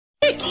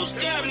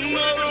two-step,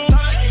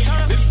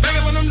 This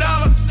bigger than them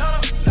dollars.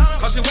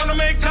 Cause she wanna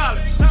make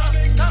college.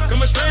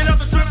 Coming straight out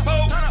the trip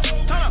hole.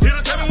 Here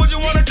to tell me what you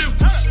wanna do.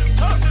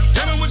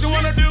 Tell me what you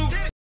wanna do.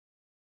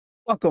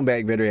 Welcome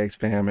back, Veteran X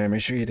fam, man.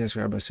 Make sure you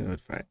subscribe to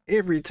notify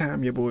every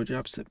time your boy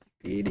drops a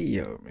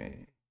video,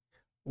 man.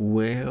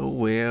 Well,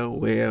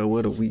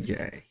 what do we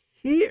got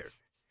here?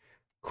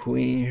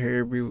 Qveen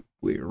Herby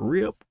with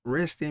RIP,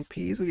 rest in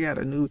peace. We got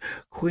a new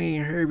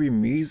Qveen Herby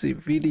music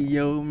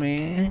video,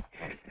 man.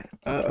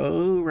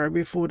 Right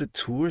before the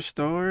tour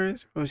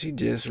starts. Oh, she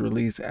just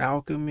released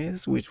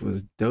Alchemist, which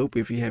was dope.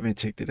 If you haven't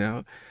checked it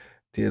out,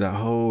 did a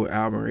whole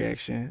album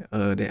reaction.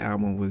 The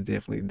album was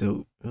definitely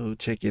dope.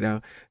 Check it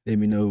out. Let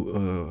me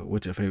know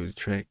what your favorite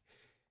track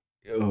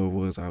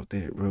was out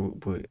there, bro.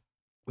 But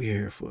we're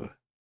here for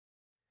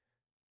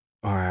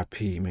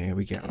R.I.P. man.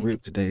 We got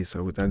RIP today,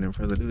 so without any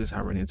further ado, let's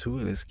hop right into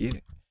it. Let's get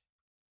it.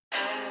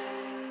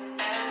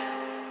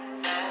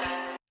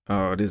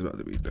 Oh, this about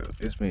to be dope.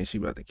 This man, she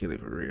about to kill it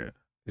for real.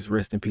 It's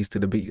rest in peace to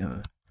the beat,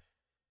 huh?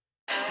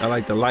 I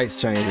like the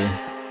lights changing.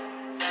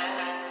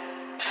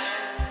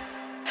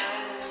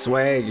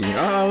 Swagging.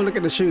 Oh, look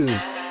at the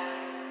shoes.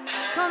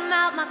 Come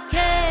out my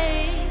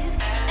cave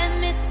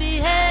and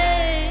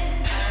misbehave.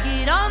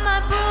 Get on my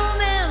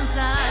broom and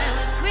fly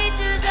with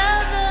creatures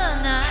of the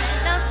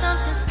night. Now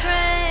something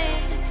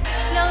strange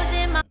flows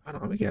in my.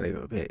 Hold on, we gotta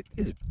go back.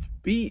 This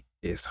beat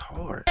is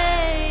hard.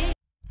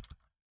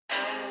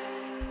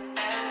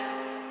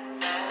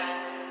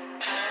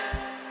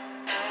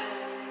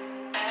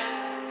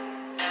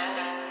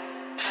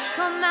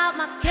 Come out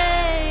my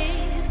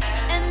cave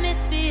and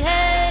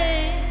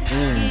misbehave.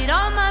 Get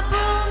on my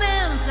broom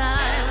and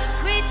fly with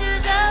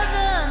creatures of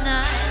the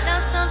night. Now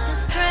something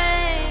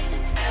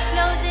strange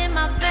flows in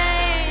my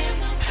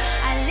veins.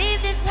 I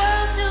leave this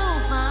world to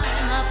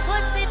find my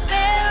pussy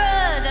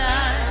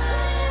paradise.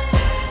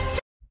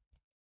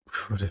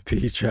 What a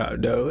beat drop,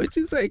 though. What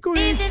you say, Qveen?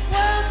 Leave this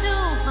world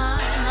to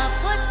find my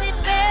pussy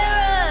paradise.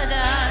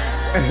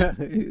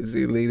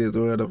 She leave this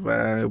world to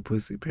find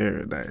pussy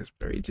paradise,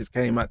 bro. He just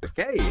came out the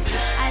cave.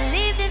 I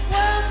leave this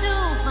world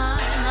to find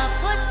my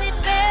pussy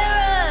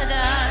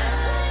paradise.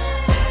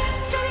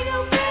 Shawty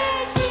go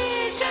bad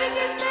shit, shawty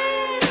just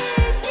mad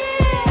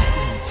shit.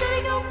 Shawty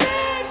go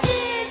bad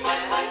shit,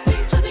 white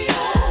thing to the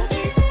old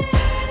beat.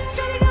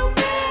 Shawty go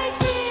bad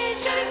shit,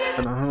 shawty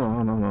just. Hold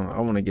on. I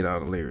want to get all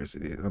the lyrics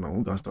of this. Hold on,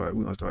 we're gonna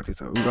start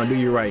this out. We're gonna do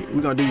you right.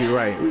 We're gonna do you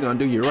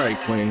right,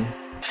 Qveen.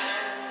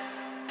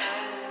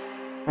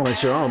 I want to make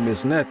sure I don't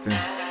miss nothing.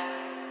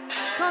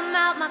 Come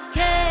out my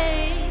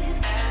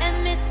cave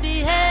and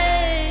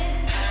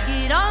misbehave.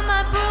 Get on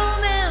my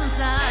broom and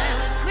fly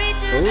with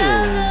creatures of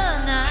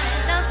the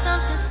night. Now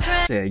something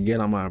strange. Said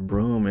get on my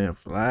broom and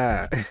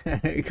fly.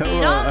 Come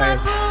on,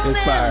 on, broom this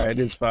fire. With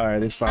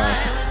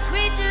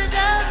creatures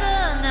of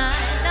the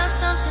night. Now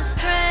something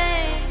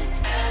strange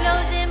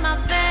flows in my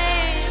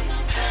veins.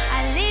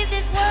 I leave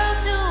this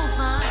world to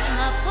find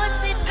my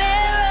pussy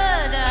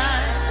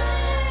paradise.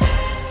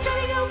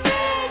 Shawty go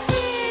bad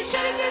shit,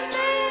 shawty just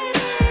mad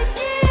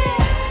shit.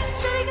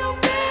 Shawty go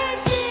bad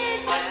shit,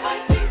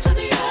 white thing to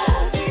the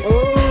old beat.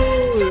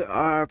 Oh,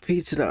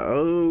 R.I.P. to the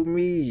old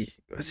me.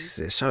 She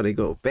said, shawty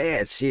go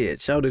bad shit.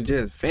 Shawty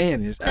just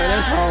vanished. Oh,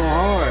 that's all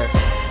hard.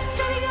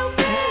 Shawty go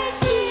bad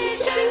shit,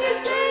 shawty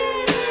just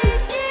mad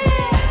shit.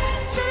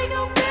 Shawty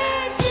go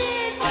bad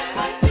shit,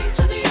 white thing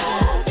to the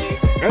old beat.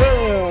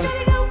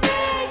 Shawty go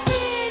bad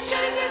shit,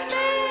 shawty just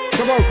mad.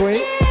 Come on,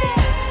 Qveen.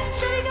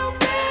 Shawty go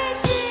bad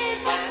shit,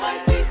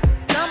 white thing.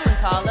 Someone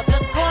call up the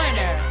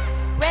corner.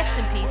 Rest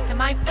in peace to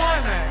my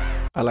former.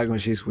 I like when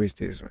she switched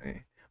this,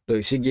 man.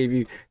 Look, she give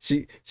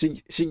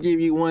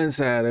you one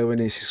side of it and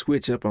then she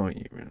switch up on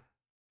you, man.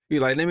 You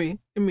like, let me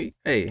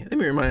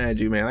remind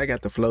you, man, I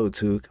got the flow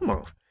too. Come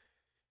on.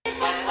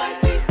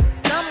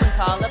 Someone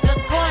call up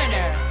the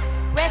corner.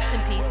 Rest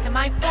in peace to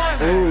my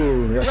former.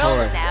 Ooh, that's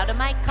rolling hard. out of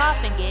my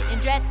coffin, getting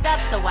dressed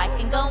up so I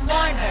can go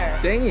mourn her.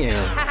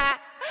 Damn.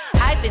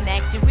 I've been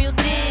acting real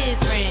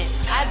different.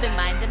 I've been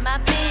minding my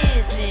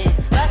business,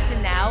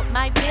 busting out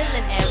my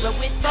villain era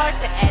with bars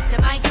to add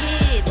to my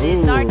hit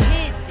list. Ooh.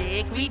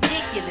 Artistic,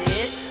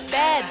 ridiculous,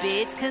 bad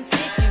bitch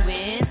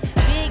constituents,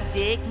 big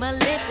dick,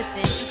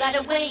 maleficent. You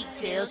gotta wait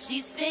till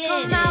she's finished.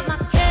 Come out my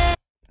cave.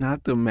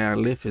 Not the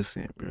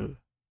Maleficent, bro.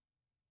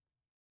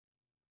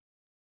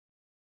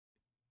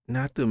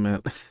 Not the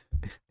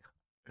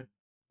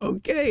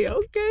Okay.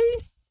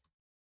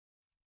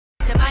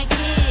 To my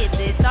hit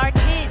list,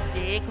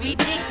 artistic,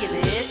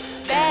 ridiculous,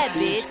 bad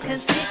bitch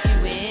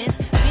constituents,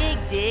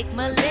 big dick,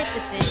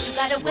 maleficent. You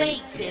gotta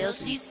wait till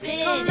she's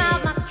finished. Come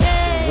out my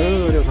cave.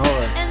 Ooh, that's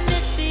hard. And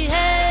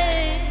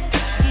misbehave.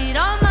 Get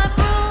on my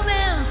broom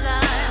and fly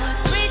with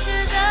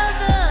creatures of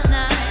the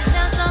night.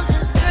 Now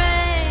something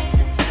strange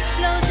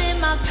flows in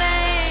my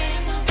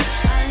veins.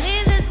 I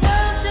leave this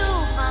world to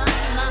find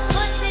my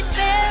pussy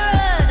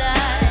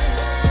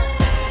paradise.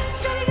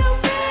 Shawty go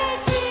bad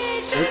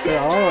shit, shawty just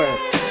hard.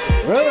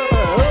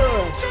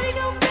 Shawty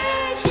go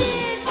bad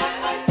shit,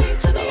 white thing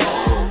to the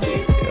old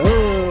beat.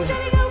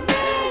 Shawty go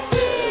bad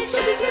shit,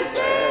 shawty just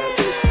mad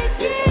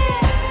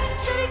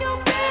shit.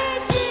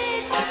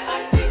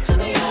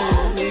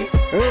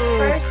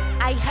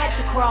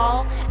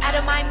 crawl out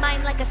of my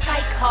mind like a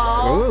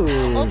psycho.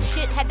 Ooh. Old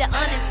shit had to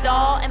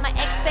uninstall, and my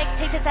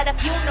expectations at a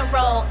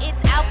funeral.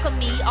 It's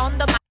alchemy on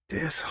the.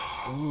 That's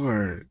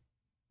hard.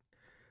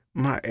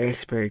 My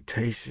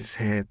expectations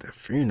had the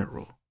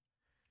funeral.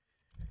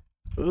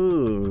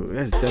 Ooh,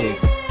 that's dope.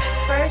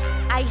 First,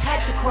 I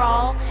had to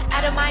crawl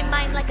out of my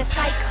mind like a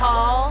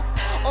psycho.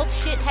 Old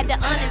shit had to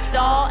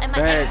uninstall, and my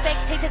Facts.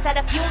 expectations at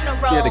a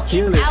funeral. You had to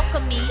kill It's it.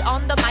 alchemy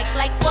on the mic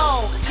like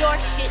whoa. Your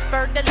shit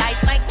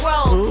fertilized my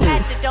growth. Ooh.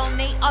 Had to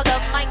donate all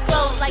of my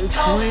clothes like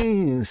toes.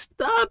 Queen,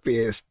 stop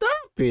it.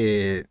 Stop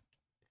it.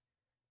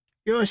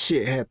 Your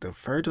shit had to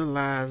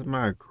fertilize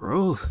my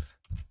growth.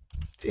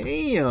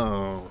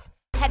 Damn.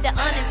 Had to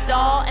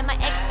uninstall, and my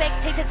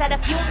expectations at a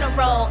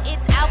funeral.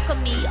 It's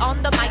alchemy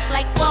on the mic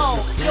like whoa.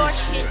 Your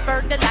shit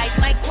fertilized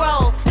my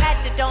growth.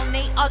 Had to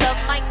donate all of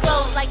my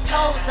clothes like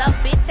toes up,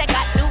 bitch. I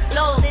got new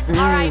flows. It's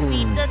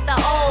R.I.P. to the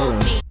old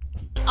me.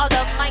 All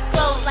of my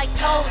clothes like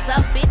toes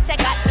up, bitch. I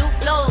got new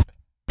flows.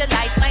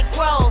 Fertilized my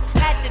growth.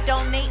 Had to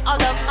donate all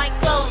of my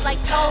clothes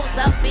like toes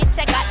up, bitch.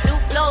 I got new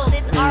flows.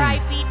 It's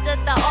R.I.P. to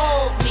the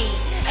old me.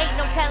 Ain't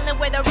no telling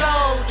where the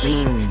road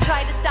leads.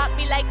 Try to stop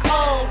me like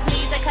cold,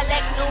 please. I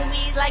collect new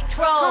me's like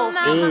trophies. Come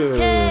out my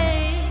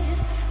cave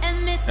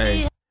and miss me.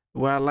 Hey,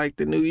 well, I like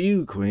the new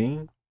you,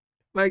 Queen.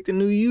 Like the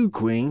new you,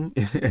 Queen.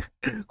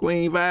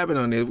 Queen vibing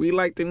on this. We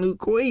like the new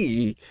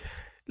Queen.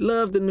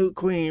 Love the new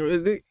Queen.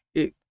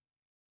 Is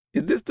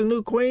this the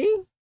new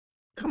Queen?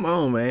 Come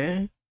on,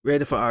 man.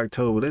 Ready for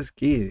October. Let's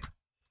get it.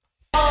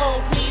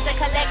 Oh, please. I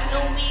collect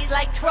new me's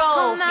like trophies.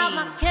 Come out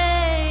my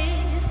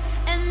cave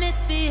and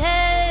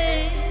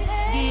misbehave.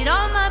 Get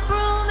on my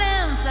broom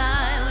and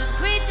fly with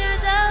creatures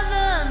of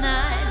the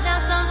night. Now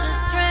something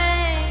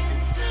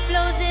strange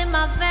flows in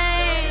my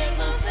veins.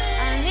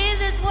 I leave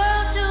this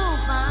world to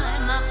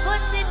find my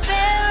pussy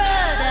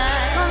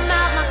paradise. Come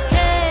out my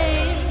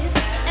cave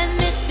and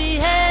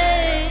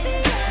misbehave.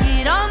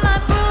 Get on my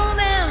broom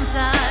and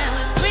fly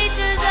with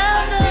creatures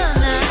of the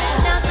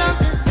night. Now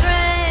something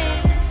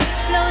strange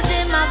flows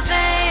in my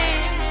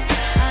veins.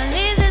 I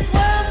leave this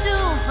world to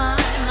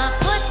find my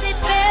pussy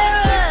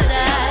paradise.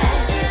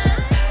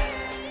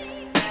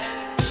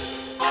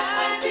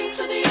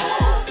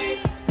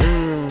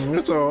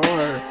 That's so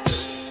hard.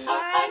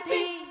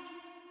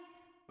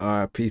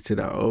 R.I.P. to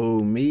the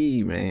old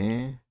me,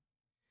 man.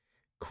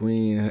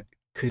 Queen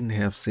couldn't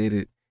have said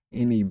it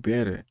any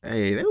better.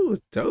 Hey, that was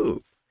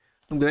dope.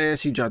 I'm glad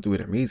she dropped it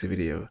with a music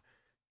video,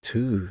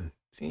 too.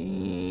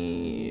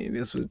 Damn,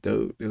 this was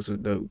dope. This was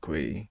dope,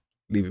 Queen.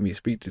 Leaving me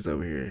speechless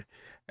over here.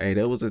 Hey,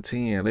 that was a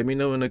 10. Let me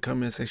know in the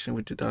comment section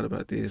what you thought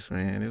about this,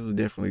 man. It was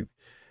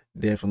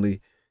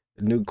definitely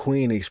a new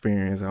Queen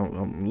experience.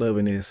 I'm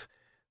loving this.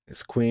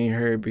 It's Qveen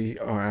Herby,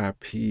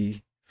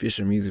 R.I.P.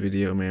 official music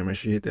video, man. Make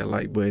sure you hit that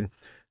like button.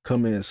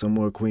 Comment some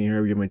more Qveen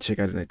Herby. I'm going to check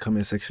out in the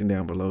comment section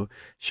down below.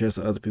 Share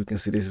so other people can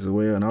see this as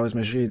well. And always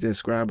make sure you hit that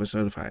subscribe button so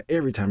notified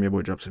every time your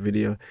boy drops a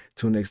video.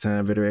 Till next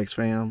time, VeterX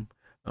fam,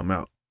 I'm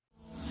out.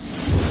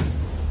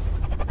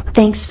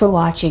 Thanks for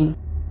watching.